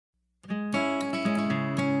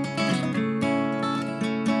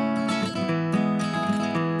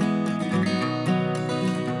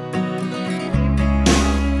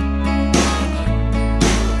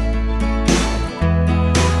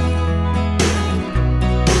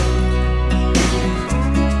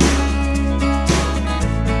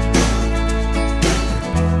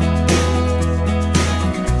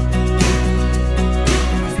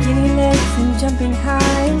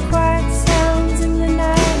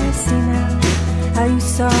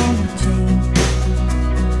lace on the chain.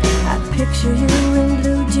 I picture you in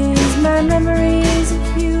blue jeans, my memories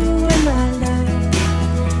of you in my life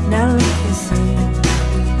now look the same.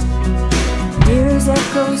 Years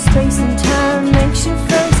echo space and time, makes you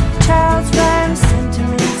face child's rhyme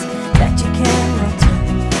sentiments that you cannot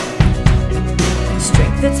take.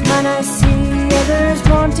 Strength that's mine I see, others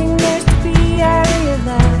wanting theirs to be. I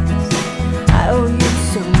realize I owe you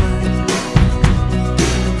so much.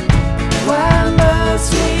 Why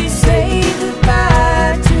must we say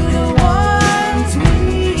goodbye to the ones we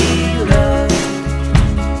love?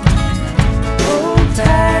 Hold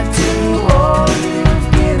tight to all you've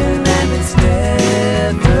given, and it's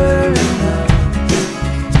never enough.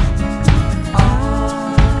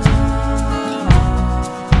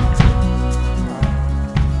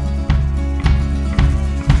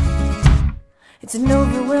 It's an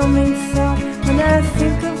overwhelming thought when I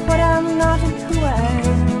think of what I'm not and who I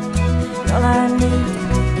am. All I need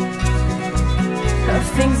of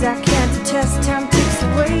things I can't attest. Time ticks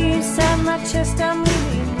away inside my chest. I'm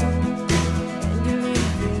leaving.